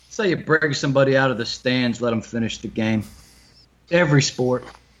say you bring somebody out of the stands, let them finish the game. Every sport.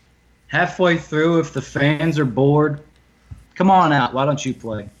 Halfway through, if the fans are bored, come on out. Why don't you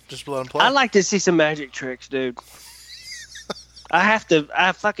play? Just let them play. I'd like to see some magic tricks, dude. I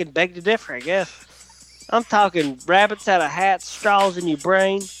fucking beg to differ, I guess. I'm talking rabbits out of hats, straws in your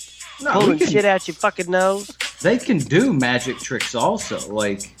brain, pulling shit out your fucking nose. They can do magic tricks also.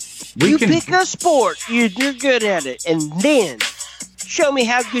 Like, pick a sport, you're good at it, and then show me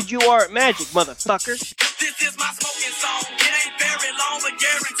how good you are at magic, motherfucker. This is my smoking song. It ain't very long, but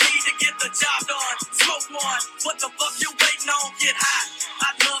guaranteed to get the job done. Smoke one. What the fuck you waiting on? Get hot.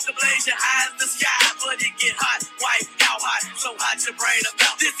 I'd love to blaze you high as the sky, but it get hot. White, how hot? So hot your brain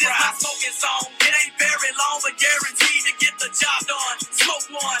about. This is my smoking song. It ain't very long, but guaranteed to get the job done. Smoke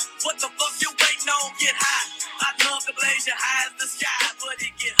one. What the fuck you waiting on? Get hot. I'd love to blaze you high as the sky, but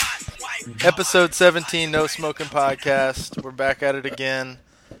it get hot. White, Episode 17, No Smoking Podcast. We're back at it again.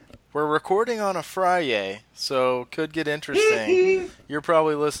 We're recording on a Friday, so could get interesting. You're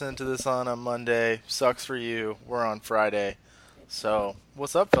probably listening to this on a Monday. Sucks for you. We're on Friday. So,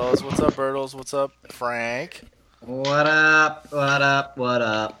 what's up, fellas? What's up, Bertles? What's up, Frank? What up? What up? What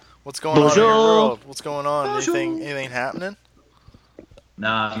up? What's going on in your world? What's going on? Anything happening?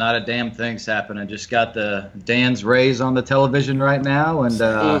 Nah, not a damn thing's happening. Just got the Dan's Rays on the television right now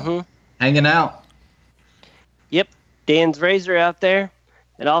and hanging out. Yep, Dan's Rays are out there.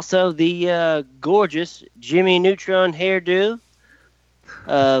 And also the gorgeous Jimmy Neutron hairdo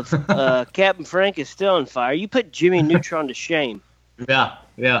of Captain Frank is still on fire. You put Jimmy Neutron to shame.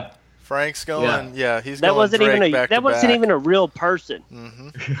 Yeah. Frank's going, he's that going wasn't Drake even back to that wasn't back. even a real person.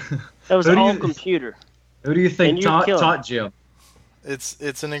 Mm-hmm. That was all computer. Who do you think taught Jim?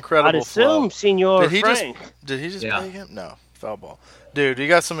 It's an incredible I'd assume flow. Senor Frank. Did he just play him? No, foul ball. Dude, you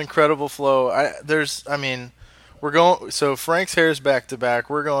got some incredible flow. We're going. So Frank's hair's back to back.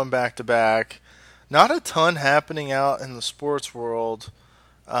 We're going back to back. Not a ton happening out in the sports world.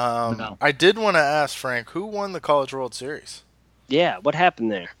 No. I did want to ask Frank, who won the College World Series? Yeah, what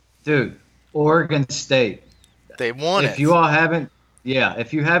happened there? Dude, Oregon State. They won it. If you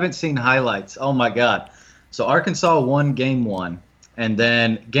haven't seen highlights, oh my God. So Arkansas won game 1, and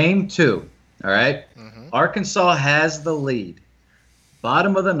then game 2. All right. Mm-hmm. Arkansas has the lead.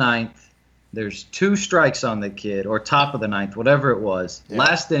 Bottom of the 9th. There's 2 strikes on the kid, or top of the 9th, whatever it was. Yeah.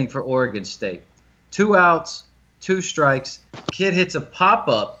 Last inning for Oregon State. 2 outs, 2 strikes. Kid hits a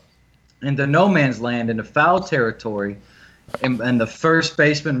pop-up into no man's land into foul territory, and the first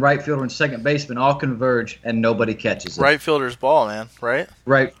baseman, right fielder, and second baseman all converge, and nobody catches it. Right fielder's ball, man, right?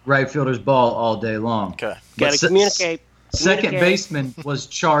 Right fielder's ball all day long. Okay. Got to communicate. Second baseman was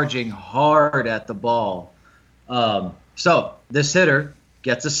charging hard at the ball. So this hitter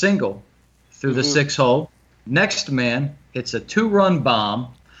gets a single through the 6 hole. Next man hits a 2-run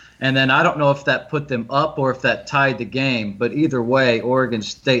bomb, and then I don't know if that put them up or if that tied the game, but either way, Oregon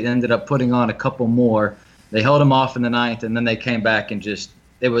State ended up putting on a couple more. They held them off in the 9th, and then they came back and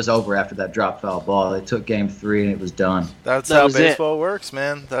it was over after that drop foul ball. They took game 3, and it was done. That's how baseball works,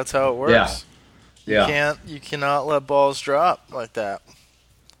 man. That's how it works. Yeah. You cannot let balls drop like that.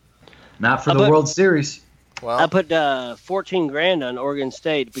 Not for the World Series. Well, I put $14,000 on Oregon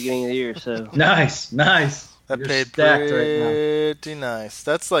State at the beginning of the year. So nice. That You're paid stacked pretty nice.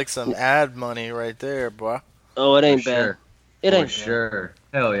 That's like some ad money right there, boy. Oh, it ain't bad. Sure. It ain't sure.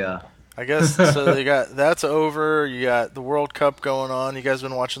 Hell yeah. I guess so. They got that's over. You got the World Cup going on. You guys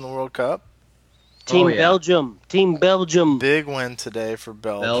been watching the World Cup? Team Belgium. Big win today for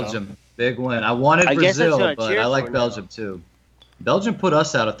Belgium. Big win. I wanted Brazil, but I like Belgium too. Belgium put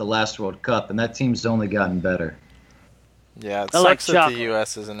us out at the last World Cup, and that team's only gotten better. Yeah, it sucks that the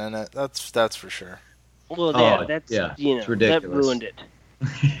U.S. isn't in it. That's for sure. Well, that's it's ridiculous. That ruined it.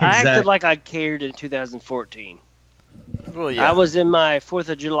 Exactly. I acted like I cared in 2014. Well, yeah. I was in my 4th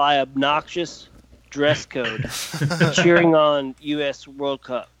of July obnoxious dress code, cheering on U.S. World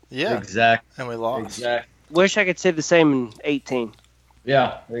Cup. Yeah, exactly. And we lost. Exactly. Wish I could say the same in 18.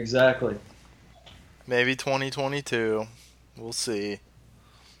 Yeah, exactly. Maybe 2022. We'll see.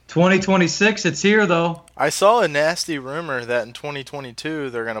 2026, it's here, though. I saw a nasty rumor that in 2022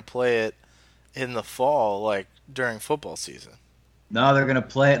 they're going to play it in the fall, like during football season. No, they're going to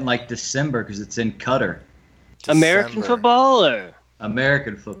play it in like December because it's in Qatar. American football or?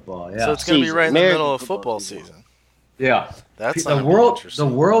 American football, yeah. So it's going to be right in the middle of football season. Yeah. That's the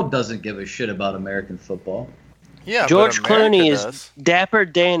world doesn't give a shit about American football. Yeah, George Clooney is Dapper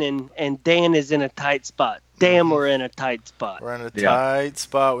Dan, and Dan is in a tight spot. Damn, we're in a tight spot. We're in a tight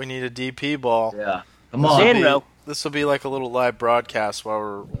spot. We need a DP ball. Yeah. Come on. This will be like a little live broadcast while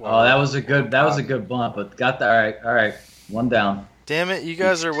we're. That was a good bump, but got the all right. One down. Damn it, you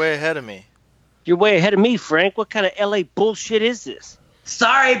guys are way ahead of me. You're way ahead of me, Frank. What kind of LA bullshit is this?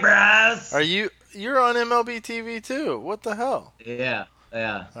 Sorry, bros. You're on MLB TV too. What the hell? Yeah. All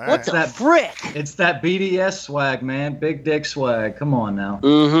What right. the frick? It's that BDS swag, man. Big dick swag. Come on now.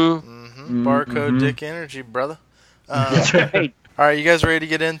 Mm-hmm. Barcode dick energy, brother. That's right. All right, you guys ready to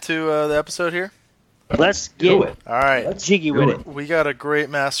get into the episode here? Let's Do get it. All right. Let's jiggy with do it. We got a great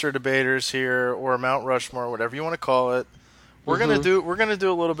master debaters here, or Mount Rushmore, whatever you want to call it. We're gonna do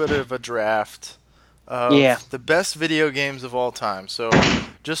a little bit of a draft of the best video games of all time. So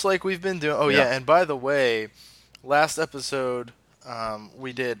just like we've been doing. Oh yeah, and by the way, last episode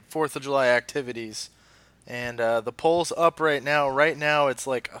we did 4th of July activities, and the poll's up right now. Right now it's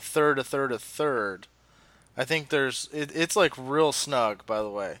like a third. I think it's like real snug, by the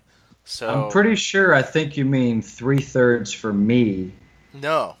way. So I'm pretty sure. I think you mean 3/3 for me.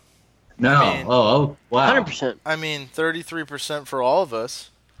 No. No. I mean, wow. 100%. I mean, 33% for all of us,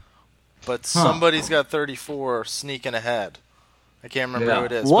 but somebody's got 34 sneaking ahead. I can't remember who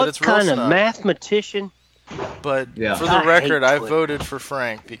it is. What but it's real kind of snug. mathematician? But for the I record, hate I Twitter. voted for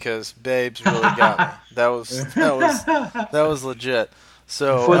Frank because Babes really got me. That was legit.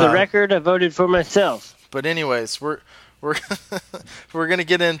 So For the record, I voted for myself. But anyways, we're we're gonna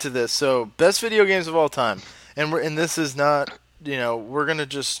get into this. So best video games of all time, and this is not,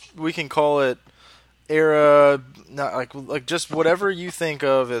 we can call it era, not like just whatever you think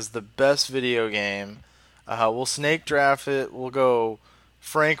of as the best video game. We'll snake draft it. We'll go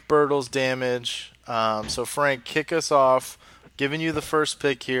Frank Bertles damage. So Frank, kick us off. Giving you the first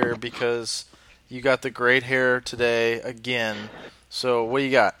pick here because you got the great hair today again. So what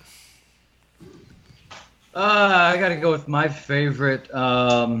you got? I got to go with my favorite.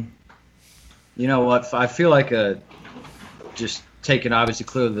 You know what? I feel like just taking obviously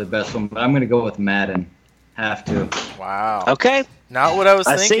clearly the best one, but I'm going to go with Madden. Have to. Wow. Okay. Not what I was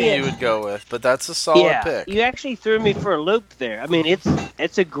I see thinking it. you would go with, but that's a solid pick. You actually threw me for a loop there. I mean,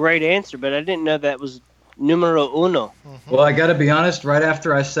 it's a great answer, but I didn't know that was numero uno. Well, I got to be honest. Right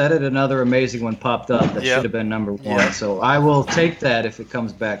after I said it, another amazing one popped up that should have been number one. Yep. So I will take that if it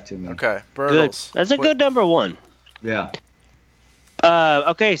comes back to me. Okay. Good. Bertles. That's a good number one. Yeah.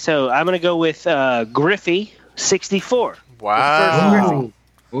 Okay, so I'm going to go with Griffey 64. Wow.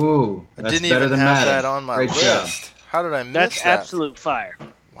 Ooh, I that's didn't better even than have Madden. that on my Great job. list. How did I miss That's that? absolute fire.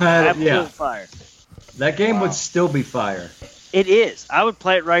 Absolute fire. That game would still be fire. It is. I would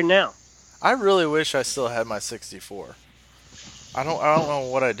play it right now. I really wish I still had my 64. I don't know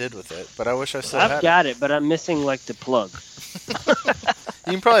what I did with it, but I wish I still had I've got it, but I'm missing like the plug.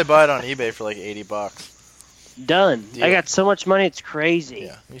 You can probably buy it on eBay for like $80. Done. Yeah. I got so much money, it's crazy.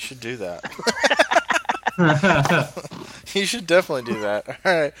 Yeah, you should do that. You should definitely do that.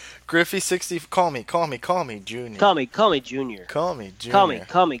 All right, Griffey 60. Call me, Junior. Call me Junior. Call me, Junior.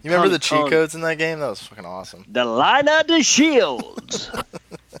 Call me. You remember the cheat codes in that game? That was fucking awesome. The line of the shields.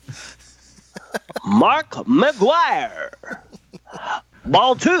 Mark McGuire.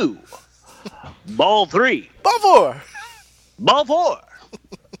 Ball 2. Ball 3. Ball 4. Ball 4.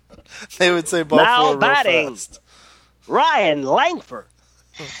 They would say ball Now 4 real batting. fast. Ryan Langford.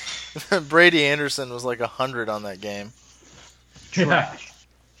 Brady Anderson was like 100 on that game. Trash.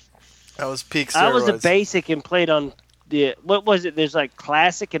 That was peak steroids. I was a basic and played on the, what was it? There's like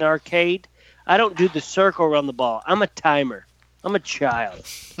classic and arcade. I don't do the circle around the ball. I'm a timer. I'm a child.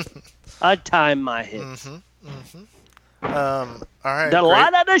 I time my hits. All right. The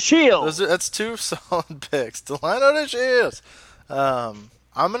line of the shield. That's two solid picks. The line of the shields. I'm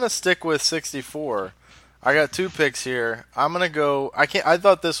gonna stick with 64. I got two picks here. I'm gonna go. I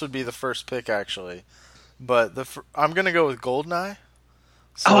thought this would be the first pick actually, but I'm gonna go with Goldeneye.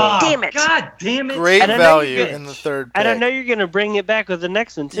 So, damn it! God damn it! Great And I know value you're gonna- in the third pick. And I know you're going to bring it back with the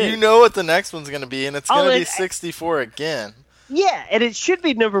next one, too. You know what the next one's gonna be, and it's gonna be it- 64 again. Yeah, and it should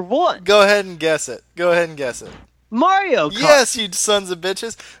be number one. Go ahead and guess it. Mario Kart. Yes, you sons of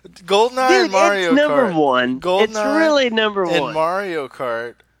bitches. Goldeneye Dude, and Mario it's number Kart. one. Goldeneye It's really number and one. Mario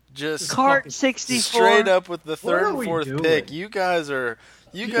Kart. Just Kart 64. straight up with the What third are and we fourth doing? pick. You guys are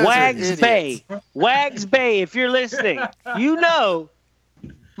Wags idiots. Bay. Wags Bay, if you're listening, you know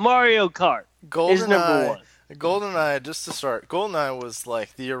Mario Kart is number one. GoldenEye, just to start, GoldenEye was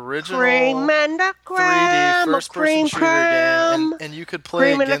like the original Cream and the 3D crème, first-person cream shooter game, crème, and you could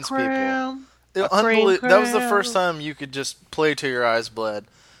play cream and the against people. crème. That was the first time you could just play till your eyes bled.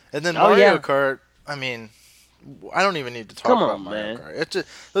 And then Oh, Mario yeah. Kart, I mean, I don't even need to talk Come about on, Mario man. Kart.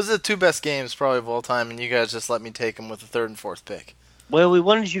 Those are the two best games probably of all time, and you guys just let me take them with the third and fourth pick. Well, we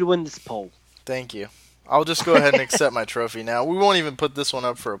wanted you to win this poll. Thank you. I'll just go ahead and accept my trophy now. We won't even put this one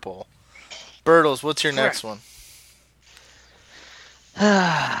up for a poll. Bertles, what's your next one?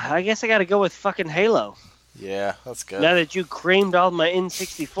 I guess I got to go with fucking Halo. Yeah, that's good. Now that you creamed all my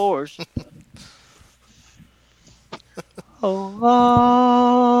N64s. Oh,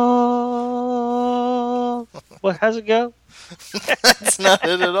 what? How's it go? That's not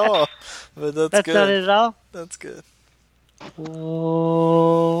it at all. But that's good. Not it at all. That's good. Oh,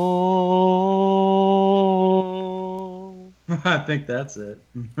 I think that's it.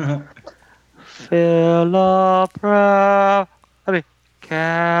 fill up,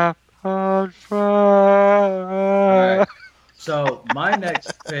 Captain All right. So my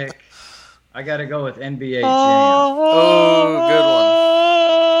next pick, I got to go with NBA Jam. Oh,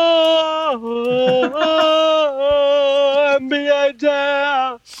 NBA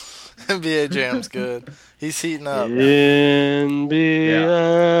Jam. NBA Jam's good. He's heating up. NBA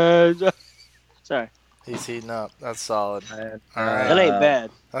Jam. Sorry. He's heating up. That's solid. All right. That ain't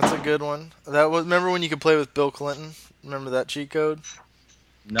bad. That's a good one. Remember when you could play with Bill Clinton? Remember that cheat code?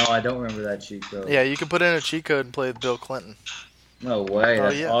 No, I don't remember that cheat code. Yeah, you could put in a cheat code and play with Bill Clinton. No way.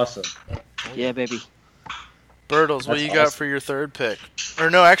 That's awesome. Yeah, baby. Birtles, what do you got for your third pick?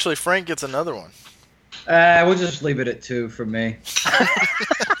 Or no, actually, Frank gets another one. We'll just leave it at 2 for me.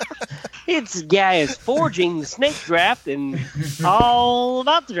 This guy is forging the snake draft and all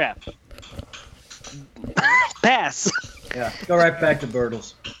about the draft. Pass. Yeah, go right back to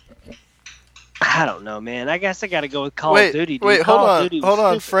Birtles. I don't know, man. I guess I got to go with Call of Duty. Dude. Wait, Call hold of on. Duty Hold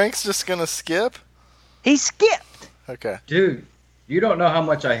on. stupid. Frank's just going to skip? He skipped. Okay. Dude, you don't know how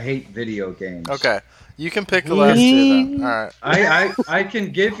much I hate video games. Okay. You can pick the last two, then. All right. I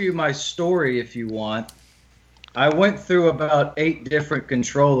can give you my story if you want. I went through about 8 different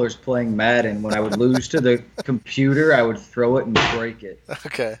controllers playing Madden. When I would lose to the computer, I would throw it and break it.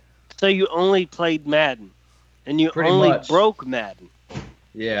 Okay. So you only played Madden, and you Pretty only much. broke Madden.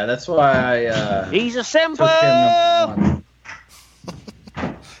 Yeah, that's why I He's a simple took him number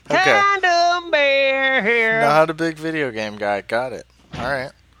 1. Okay. kind of bear. Not a big video game guy. Got it. All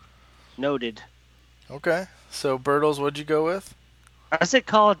right. Noted. Okay. So, Birtles, what'd you go with? I said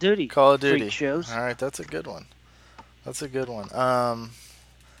Call of Duty. Call of Duty. Freak shows. All right, that's a good one.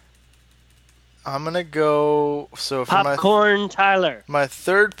 I'm gonna go. So for Popcorn Tyler. my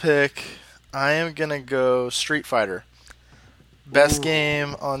third pick, I am gonna go Street Fighter. Best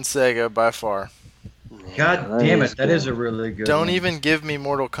game on Sega by far. God damn it, that is a really good Don't one. even give me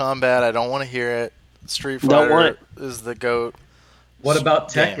Mortal Kombat. I don't want to hear it. Street Don't want Fighter it. is the GOAT. What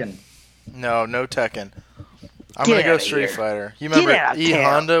about game. Tekken? No Tekken. I'm Get gonna go outta Street here. Fighter. You Get remember out of E town.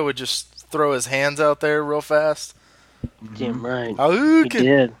 Honda would just throw his hands out there real fast? Damn right. He Hadouken!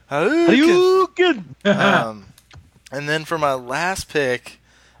 did. Hadouken! Hadouken! And then for my last pick,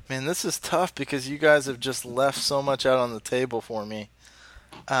 man, this is tough because you guys have just left so much out on the table for me.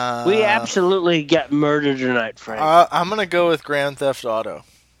 We absolutely got murdered tonight, Frank. I'm going to go with Grand Theft Auto.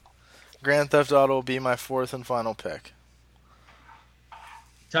 Grand Theft Auto will be my fourth and final pick.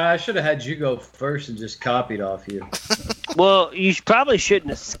 Ty, I should have had you go first and just copied off you. Well, you probably shouldn't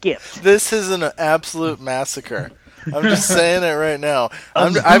have skipped. This is an absolute massacre. I'm just saying it right now.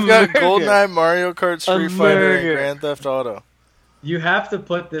 I've got GoldenEye, Mario Kart, Street Fighter, and Grand Theft Auto. You have to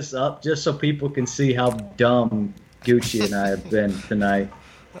put this up just so people can see how dumb Gucci and I have been tonight.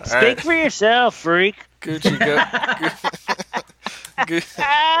 Speak for yourself, freak. Gucci, go.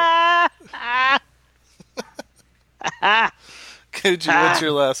 Gucci, what's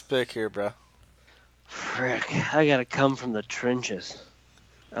your last pick here, bro? Frick, I gotta come from the trenches.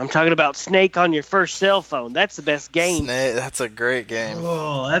 I'm talking about Snake on your first cell phone. That's the best game. Snake, that's a great game.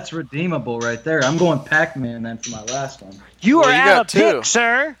 Oh, that's redeemable right there. I'm going Pac-Man then for my last one. You Well, are you out got of two. pick,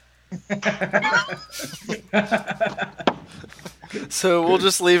 sir. So we'll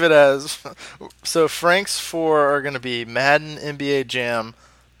just leave it as. So Frank's 4 are going to be Madden, NBA Jam,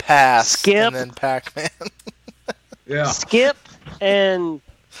 Pass, Skip. and then Pac-Man. Yeah. Skip and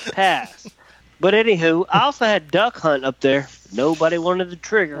pass. But anywho, I also had Duck Hunt up there. Nobody wanted the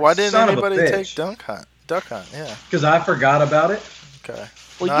trigger. Why didn't Son of a anybody take bitch. Duck Hunt? Duck Hunt, yeah. Because I forgot about it. Okay.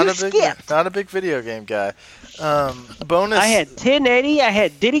 Well, you skipped. Not a big video game guy. Bonus. I had 1080. I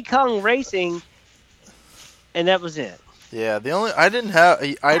had Diddy Kong Racing, and that was it. Yeah, I didn't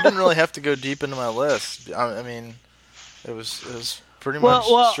really have to go deep into my list. I mean, it was pretty much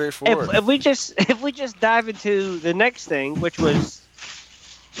straightforward. If we just dive into the next thing, which was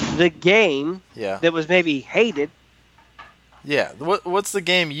the game that was maybe hated. Yeah. What's the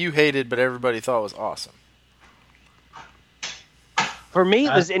game you hated but everybody thought was awesome? For me,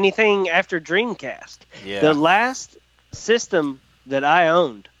 it was anything after Dreamcast. Yeah. The last system that I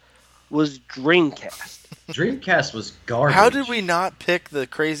owned was Dreamcast. Dreamcast was garbage. How did we not pick the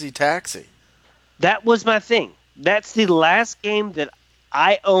Crazy Taxi? That was my thing. That's the last game that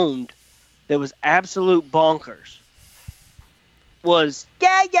I owned that was absolute bonkers was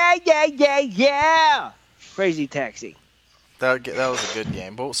yeah, Crazy Taxi. That was a good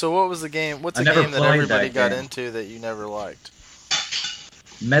game. But so what was the game? What's I a never game that played everybody that got game. into that you never liked?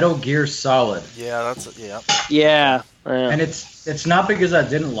 Metal Gear Solid. Yeah, Yeah. And it's not because I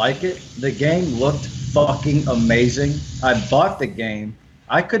didn't like it. The game looked fucking amazing. I bought the game.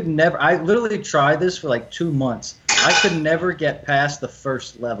 I literally tried this for like 2 months. I could never get past the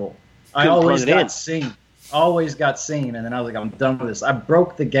first level. I always got seen. And then I was like, I'm done with this. I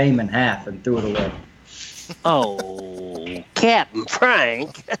broke the game in half and threw it away. Oh, Captain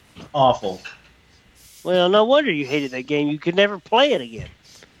Frank. Awful. Well, no wonder you hated that game. You could never play it again.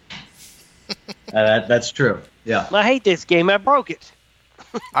 That's true. Yeah. I hate this game. I broke it.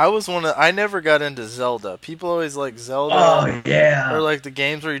 I never got into Zelda. People always like Zelda. Oh, yeah. Or like the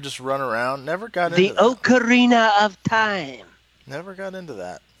games where you just run around. Never got into The Ocarina of Time. Never got into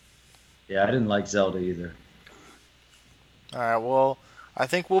that. Yeah, I didn't like Zelda either. All right, well, I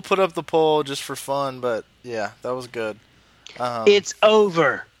think we'll put up the poll just for fun, but yeah, that was good. It's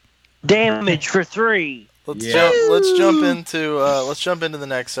over. Damage for 3. Let's jump into the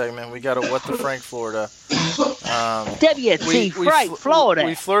next segment. We got a What the Frank Florida. WT Frank Florida.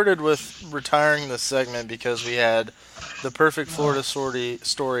 We flirted with retiring this segment because we had the perfect Florida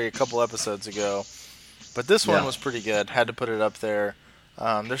story a couple episodes ago, but this one was pretty good. Had to put it up there.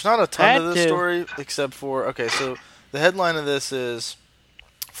 There's not a ton to this story except for so the headline of this is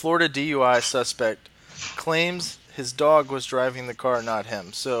Florida DUI suspect claims his dog was driving the car, not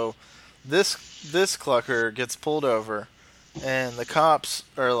him. So this clucker gets pulled over, and the cops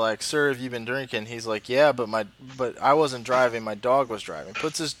are like, "Sir, have you been drinking?" He's like, "Yeah, but I wasn't driving. My dog was driving."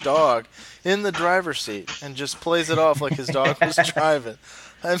 Puts his dog in the driver's seat and just plays it off like his dog was driving.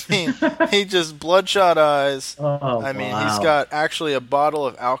 I mean, he just bloodshot eyes. He's got actually a bottle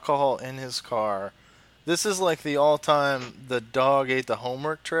of alcohol in his car. This is like the all-time the dog ate the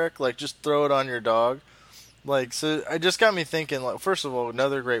homework trick. Like, just throw it on your dog. Like, so it just got me thinking, like, first of all,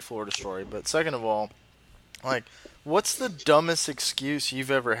 another great Florida story. But second of all, like, what's the dumbest excuse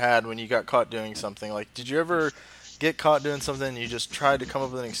you've ever had when you got caught doing something? Like, did you ever get caught doing something and you just tried to come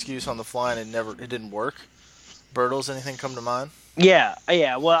up with an excuse on the fly and it didn't work? Bertles, anything come to mind? Yeah.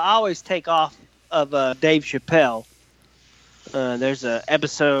 Well, I always take off of Dave Chappelle. There's an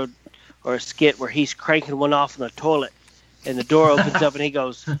episode or a skit where he's cranking one off in the toilet, and the door opens up, and he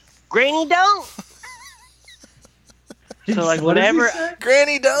goes, "Granny, don't." So like whenever,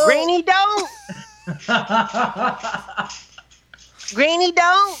 Granny, don't. Granny, don't. Granny,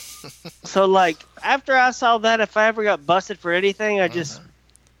 don't. So like after I saw that, if I ever got busted for anything, I just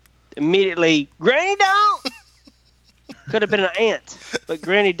immediately, "Granny, don't." Could have been an ant, but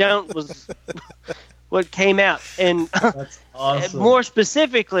Granny don't was what came out. And that's awesome. More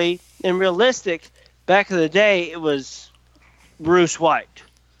specifically and realistic, back in the day, it was Bruce White.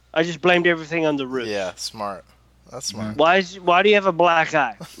 I just blamed everything on the Roos. Yeah, smart. That's smart. Why do you have a black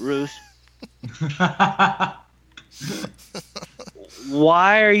eye, Roos?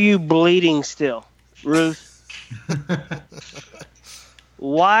 Why are you bleeding still, Roos?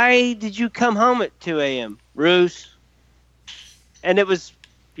 Why did you come home at 2 a.m., Roos? And it was,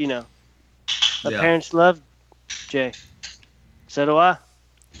 my parents loved Jay. So do I.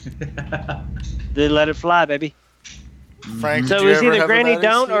 They let it fly, baby. Frank, so is either Granny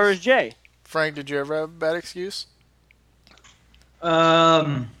don't excuse? Or is Jay? Frank, did you ever have a bad excuse?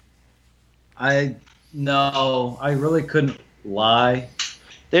 I really couldn't lie.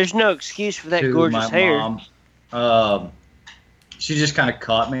 There's no excuse for that gorgeous hair. Mom. She just kind of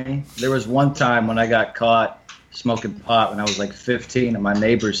caught me. There was one time when I got caught smoking pot when I was like 15 at my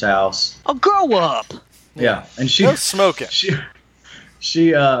neighbor's house. Oh, grow up. Yeah, and she no smoking. She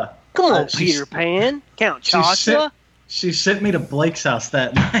come on, Peter Pan, Count Chocula. She sent me to Blake's house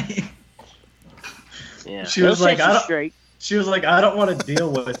that night. Yeah, she was like, I don't want to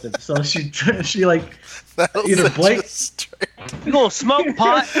deal with it. So she like either Blake. You gonna smoke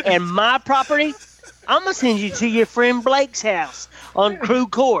pot and my property? I'm gonna send you to your friend Blake's house on Crew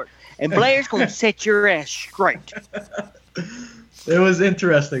Court. And Blair's going to set your ass straight. It was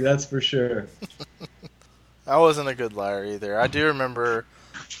interesting, that's for sure. I wasn't a good liar either. I do remember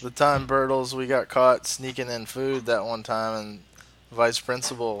the time, Bertles, we got caught sneaking in food that one time, and vice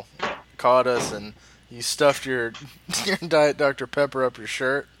principal caught us, and you stuffed your Diet Dr. Pepper up your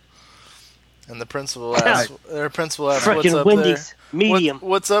shirt. And the principal asked, "What's up Wendy's there? Medium.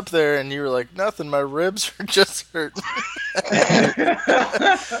 What's up there?" And you were like, "Nothing. My ribs are just hurting."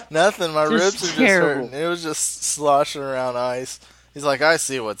 Nothing. My ribs are just hurting. It was just sloshing around ice. He's like, "I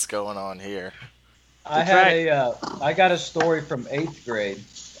see what's going on here." I got a story from 8th grade.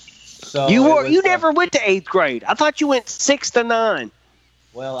 So you never went to 8th grade. I thought you went 6th to 9.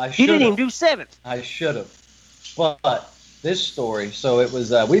 Well, I should. You didn't even do 7th. I should have. But this story, so it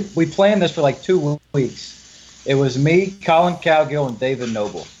was we planned this for like 2 weeks. It was me, Colin Cowgill, and David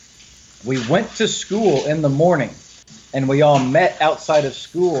Noble. We went to school in the morning, and we all met outside of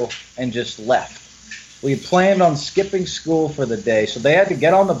school and just left. We planned on skipping school for the day, so they had to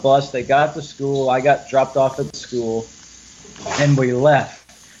get on the bus. They got to school. I got dropped off at school, and we left.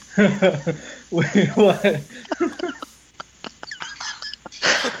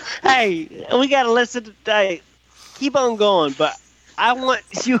 Hey, we got to listen to that. Keep on going, but I want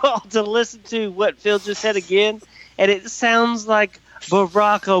you all to listen to what Phil just said again, and it sounds like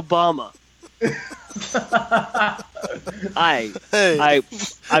Barack Obama. I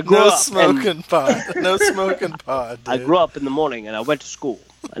grew no up smoking pot. No smoking pot. Dude. I grew up in the morning, and I went to school,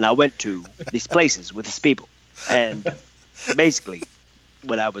 and I went to these places with these people, and basically,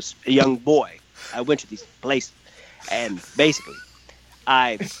 when I was a young boy, I went to these places, and basically,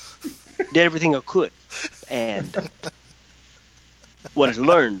 I did everything I could, and what I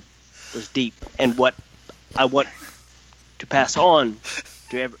learned was deep, and what I want to pass on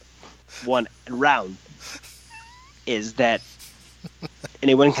to everyone around is that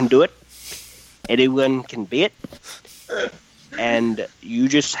anyone can do it, anyone can be it, and you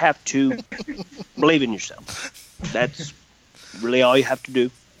just have to believe in yourself. That's really all you have to do.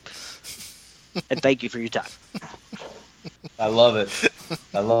 And thank you for your time. I love it.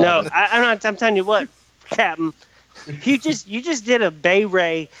 I'm telling you what, Captain. You just did a Bay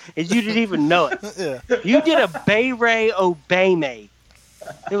Ray and you didn't even know it. Yeah. You did a Bay Ray Obey Me.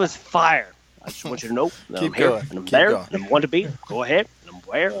 It was fire. I just want you to know that I'm here and I'm there and I want to be. Go ahead. And I'm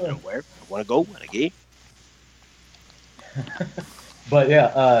where and I'm where I want to go and I get. But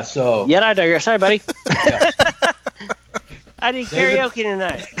yeah, so Yeah, I digress. Sorry, buddy. Yeah. I did karaoke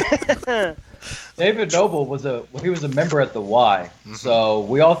tonight. David Noble was a member at the Y. Mm-hmm. So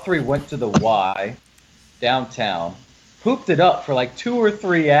we all three went to the Y downtown, hooped it up for like 2 or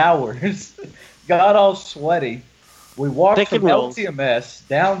 3 hours, got all sweaty. We walked from LTMS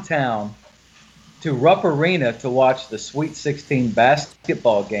downtown to Rupp Arena to watch the Sweet 16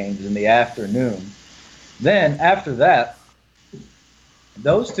 basketball games in the afternoon. Then after that,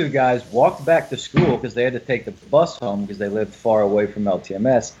 those two guys walked back to school because they had to take the bus home because they lived far away from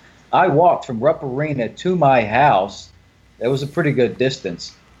LTMS. I walked from Rupp Arena to my house. It was a pretty good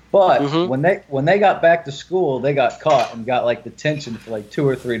distance. But when they got back to school, they got caught and got like detention for like 2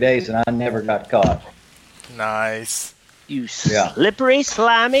 or 3 days, and I never got caught. Nice. You slippery,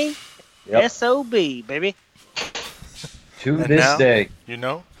 slimy SOB, baby. To and this day. You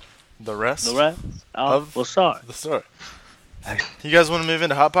know the rest of the story. The story. You guys want to move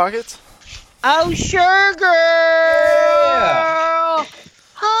into Hot Pockets? Oh, sure, girl. Yeah.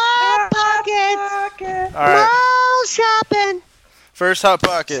 Hot Pockets. All right. Mall shopping. First Hot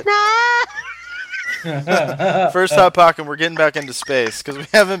Pocket. First Hot Pocket. We're getting back into space because we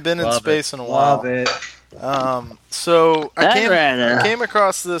haven't been in space in a while. Love it. So I came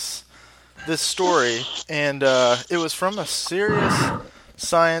across this story, and it was from a serious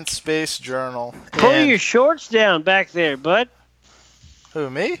science space journal. Pull your shorts down back there, bud. Who,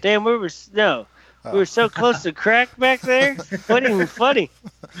 me? Damn, we were so close to crack back there. Wasn't even funny.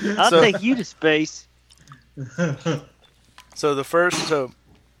 I'll take you to space. So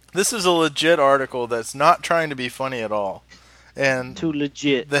this is a legit article that's not trying to be funny at all. And too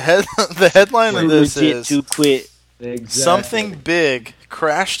legit. The headline of this is to quit. Exactly. Something big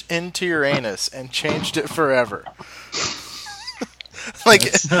crashed into Uranus and changed it forever.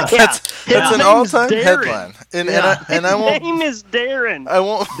 That's an all-time headline. And I won't. His name is Darren. I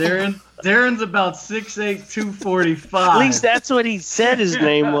won't. Darren's about 6'8", 245. At least that's what he said his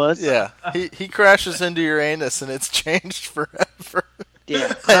name was. Yeah, he crashes into Uranus and it's changed forever.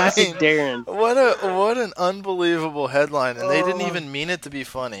 Yeah, classic Darren. What an unbelievable headline, and they didn't even mean it to be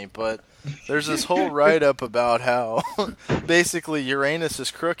funny. But there's this whole write-up about how basically Uranus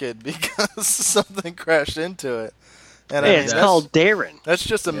is crooked because something crashed into it. And it's called Darren. That's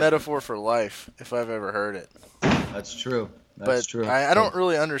just a metaphor for life, if I've ever heard it. That's true. That's true. I don't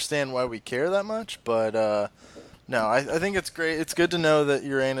really understand why we care that much, but no, I think it's great. It's good to know that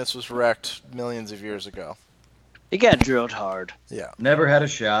Uranus was wrecked millions of years ago. It got drilled hard. Yeah. Never had a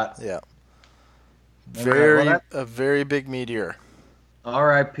shot. Yeah. A very big meteor.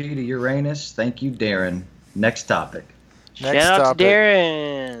 R.I.P. to Uranus. Thank you, Darren. Next topic. Shout out to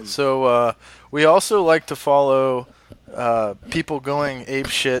Darren. So we also like to follow people going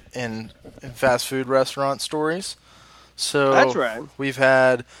apeshit in fast food restaurant stories. So That's right. We've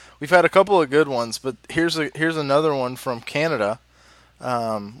had a couple of good ones, but here's another one from Canada,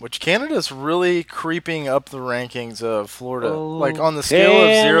 which Canada's really creeping up the rankings of Florida. Oh, like on the scale of 0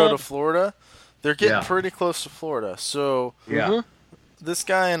 Canada. to Florida, they're getting Yeah. pretty close to Florida. So Yeah. this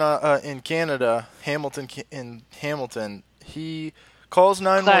guy in Canada, Hamilton, he calls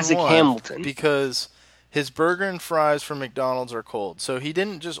 911 Classic Hamilton. because his burger and fries from McDonald's are cold. So he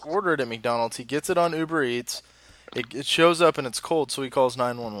didn't just order it at McDonald's. He gets it on Uber Eats. It shows up and it's cold, so he calls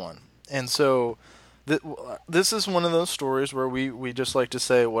 911. And so this is one of those stories where we just like to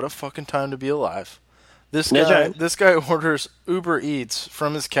say, what a fucking time to be alive. This guy orders Uber Eats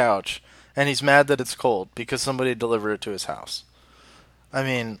from his couch, and he's mad that it's cold because somebody delivered it to his house. I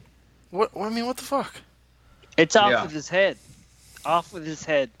mean, what the fuck? It's off Yeah. with his head. Off with his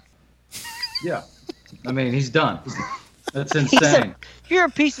head. Yeah. I mean, he's done. That's insane. You're a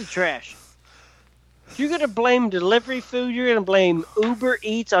piece of trash. You're going to blame delivery food. You're going to blame Uber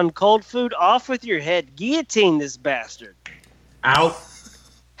Eats on cold food. Off with your head. Guillotine this bastard. Out.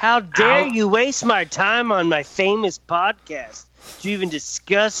 How dare Ow. you waste my time on my famous podcast to even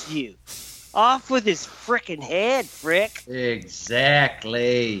discuss you? Off with his frickin' head, frick.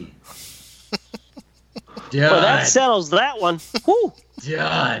 Exactly. Done. Well, that settles that one. Whew.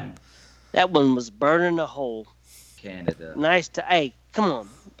 Done. That one was burning a hole. Canada. Nice to. Hey, come on.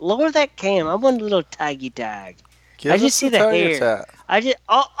 Lower that cam. I want a little taggy tag. Give I us just see the tiger hair. tat. I just.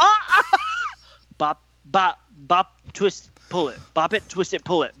 Bop, bop, bop, twist, pull it. Bop it, twist it,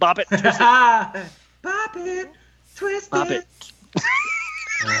 pull it. Bop it, twist it, Bop it. Twist bop it. it.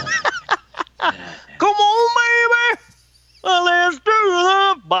 Come on, baby. Let's do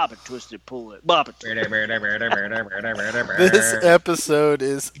the bop it, twist it, pull it. Bop it. This episode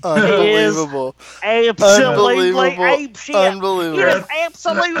is unbelievable. Absolutely Unbelievable. ape shit. Unbelievable. You're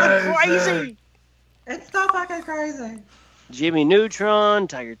absolutely crazy. It's so fucking crazy. Jimmy Neutron,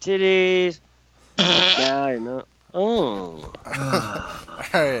 Tiger Titties. Yeah, you know. Oh. All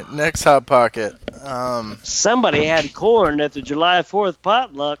right, next Hot Pocket. Somebody had corn at the July 4th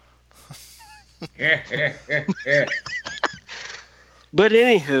potluck. But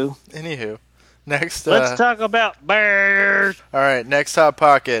Anywho, next. let's talk about bears. All right, next Hot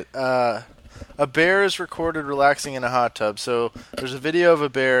Pocket. A bear is recorded relaxing in a hot tub. So there's a video of a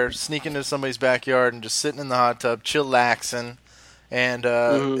bear sneaking into somebody's backyard and just sitting in the hot tub, chillaxing. And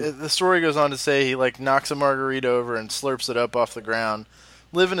the story goes on to say he like knocks a margarita over and slurps it up off the ground,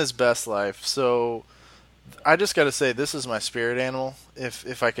 living his best life. So I just got to say, this is my spirit animal.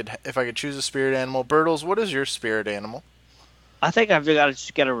 If I could choose a spirit animal, Bertles, what is your spirit animal? I think I've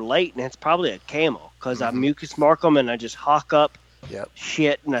just got to relate, and it's probably a camel because I mucus mark them and I just hawk up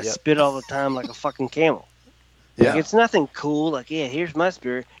shit and I spit all the time like a fucking camel. Yeah, Like, it's nothing cool. Like, yeah, here's my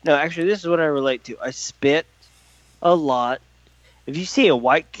spirit. No, actually, this is what I relate to. I spit a lot. If you see a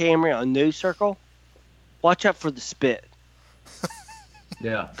white camera on news circle, watch out for the spit.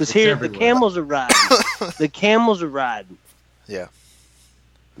 Yeah. Because it's here, everywhere. the camels are riding. The camels are riding. Yeah.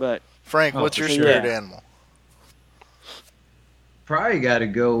 But Frank, what's your spirit animal? Probably got to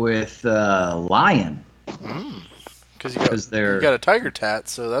go with lion. Because they're you got a tiger tat,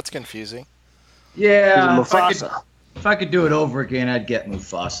 so that's confusing. Yeah. Mufasa. If I could do it over again, I'd get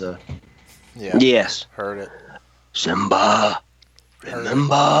Mufasa. Yeah. Yes. Heard it. Simba,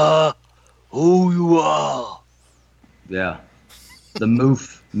 remember who you are. Yeah. The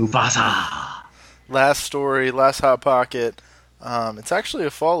Mufasa. Last story, last Hot Pocket. It's actually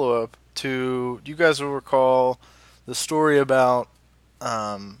a follow-up to, you guys will recall the story about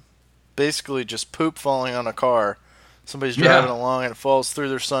basically just poop falling on a car. Somebody's driving along and it falls through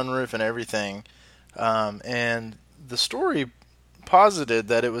their sunroof and everything. And the story posited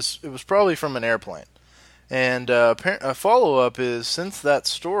that it was probably from an airplane. And a follow-up is, since that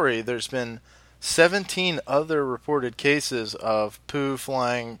story, there's been 17 other reported cases of poo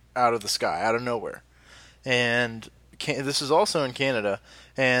flying out of the sky, out of nowhere. And this is also in Canada.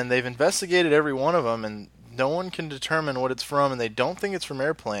 And they've investigated every one of them, and no one can determine what it's from, and they don't think it's from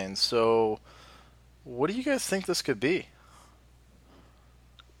airplanes. So what do you guys think this could be?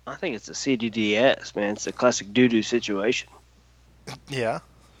 I think it's a CDDS, man. It's a classic doo-doo situation. Yeah,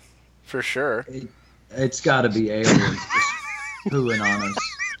 for sure. It's got to be aliens just pooing on us.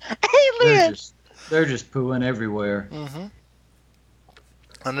 Aliens! They're just pooing everywhere. Mm-hmm.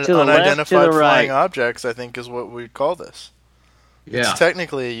 To the left, Unidentified to the flying right. objects, I think, is what we'd call this. Yeah. It's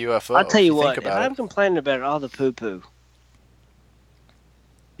technically a UFO. I'll tell if you what, think if about I'm it. complaining about all the poo-poo,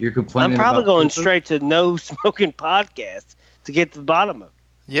 You're complaining I'm probably about going poo-poo? straight to no smoking podcasts to get to the bottom of it.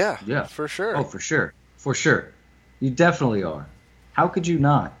 Yeah, for sure. Oh, for sure. For sure. You definitely are. How could you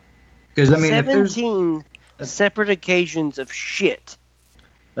not? Because, I mean, if there's... 17 separate occasions of shit.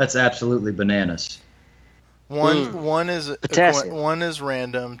 That's absolutely bananas. One is Potassium. one is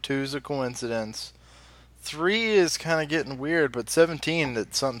random. 2 is a coincidence. 3 is kind of getting weird, but 17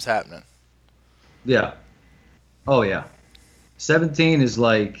 that something's happening. Yeah. Oh yeah. 17 is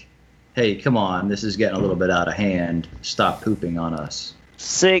like, hey, come on, this is getting a little bit out of hand. Stop pooping on us.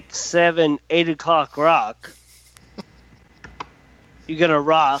 6, 7, 8 o'clock rock. You're gonna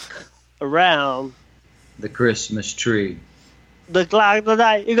rock around The Christmas tree. the clock of the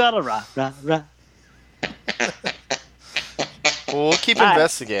night. You gotta rock. Well, we'll keep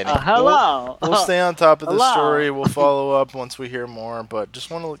investigating. Hello. We'll stay on top of the Hello. story. We'll follow up once we hear more, but just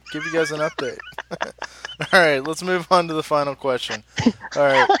want to give you guys an update. All right, let's move on to the final question. All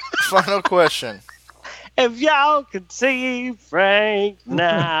right, final question. If y'all could see Frank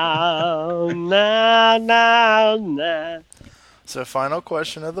now. So, final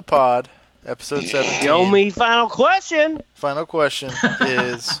question of the pod, episode 17. Show me final question. Final question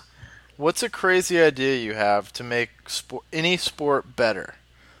is, what's a crazy idea you have to make any sport better?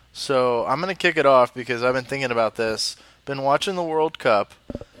 So I'm going to kick it off because I've been thinking about this. Been watching the World Cup,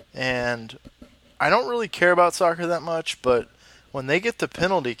 and I don't really care about soccer that much, but when they get the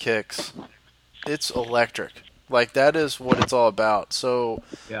penalty kicks, it's electric. Like, that is what it's all about. So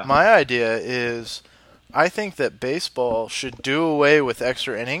my idea is, I think that baseball should do away with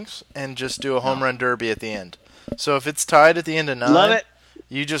extra innings and just do a home run derby at the end. So if it's tied at the end of 9, Love it.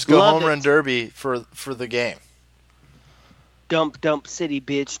 you just go Love home run it. derby for the game. Dump city,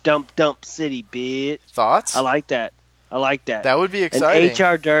 bitch. Dump city, bitch. Thoughts? I like that. That would be exciting. An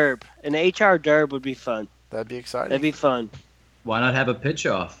HR derb would be fun. That'd be exciting. That'd be fun. Why not have a pitch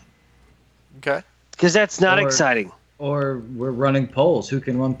off? Okay. Because that's not Or- exciting. Or we're running poles. Who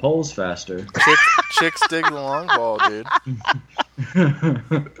can run poles faster? Chicks dig the long ball, dude.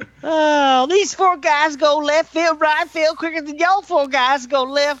 Oh, these 4 guys go left field, right field quicker than y'all 4 guys go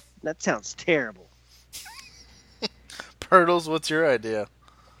left. That sounds terrible. Pirtles, what's your idea?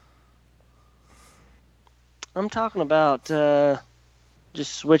 I'm talking about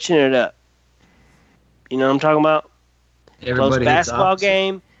just switching it up. You know what I'm talking about? Close Everybody hits basketball opposite.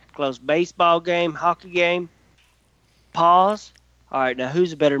 game, close baseball game, hockey game. Pause. All right, now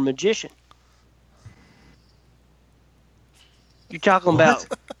who's a better magician? You're talking about.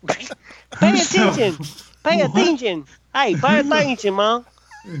 Pay attention. Pay attention. Hey, pay attention, Mom.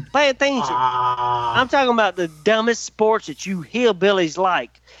 Pay attention. I'm talking about the dumbest sports that you hillbillies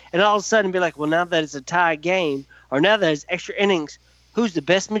like. And all of a sudden be like, well, now that it's a tie game, or now that it's extra innings, who's the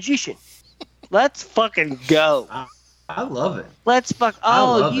best magician? Let's fucking go. I love it. Let's fuck. I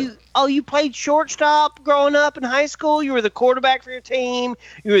love it. You played shortstop growing up in high school. You were the quarterback for your team.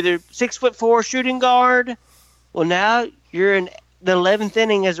 You were the 6'4" shooting guard. Well, now you're in the 11th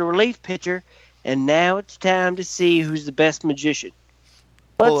inning as a relief pitcher, and now it's time to see who's the best magician.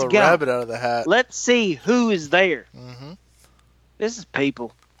 Pull Let's a go. rabbit out of the hat. Let's see who is there. Mm-hmm. This is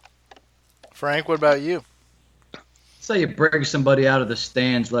people. Frank, what about you? So you bring somebody out of the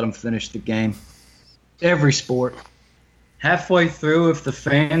stands, let them finish the game. Every sport. Halfway through, if the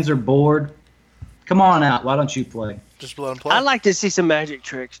fans are bored, come on out. Why don't you play? Just let him play. I'd like to see some magic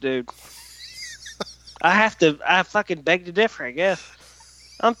tricks, dude. I fucking beg to differ, I guess.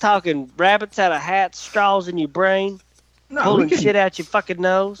 I'm talking rabbits out of hats, straws in your brain, pulling shit out your fucking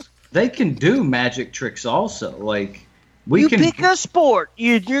nose. They can do magic tricks also. Like we You can. pick a sport,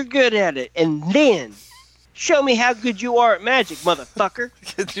 you're good at it, and then show me how good you are at magic, motherfucker.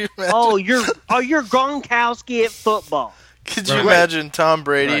 Could you imagine? You're Gronkowski at football. Could you imagine Tom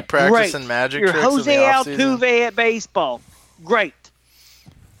Brady practicing magic You're tricks Jose in the offseason? Altuve at baseball. Great.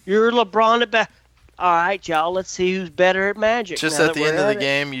 You're LeBron at all right, y'all. Let's see who's better at magic. Just now at that the we're end of the it.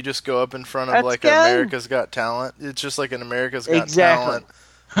 game, you just go up in front of Let's like go. America's Got Talent. It's just like an America's Got Exactly.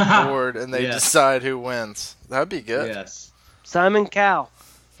 Talent board, and they Yes. decide who wins. That'd be good. Yes. Simon Cowell.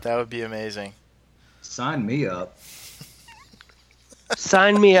 That would be amazing. Sign me up.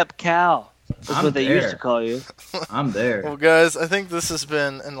 Sign me up, Cal. That's I'm what they used there. to call you. I'm there. Well, guys, I think this has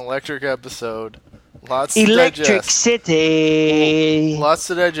been an electric episode. Lots Electric to digest. City. Lots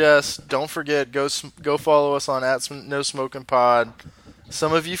to digest. Don't forget, go follow us on @NoSmokingPod.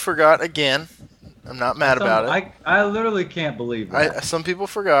 Some of you forgot again. I'm not mad about it. I literally can't believe that. Some people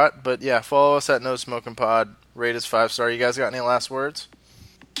forgot, but yeah, follow us @NoSmokingPod. Rate us 5-star. You guys got any last words?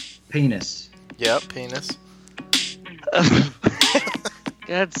 Penis. Yep, penis.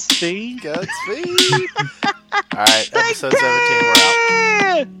 Godspeed. Godspeed. All right, episode 17. We're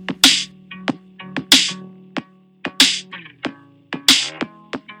out.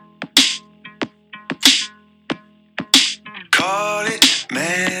 Call it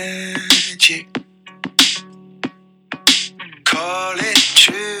magic.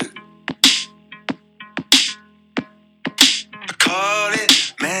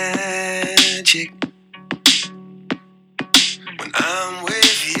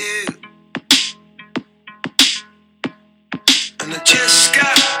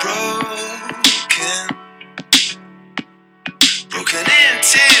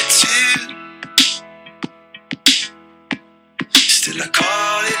 too. Still I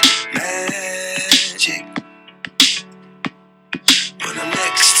call it magic when I'm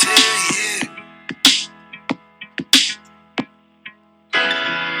next to you.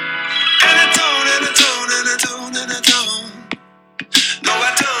 And I don't. No,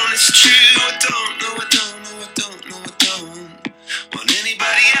 I don't, it's true. I don't want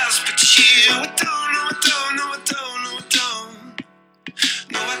anybody else but you. I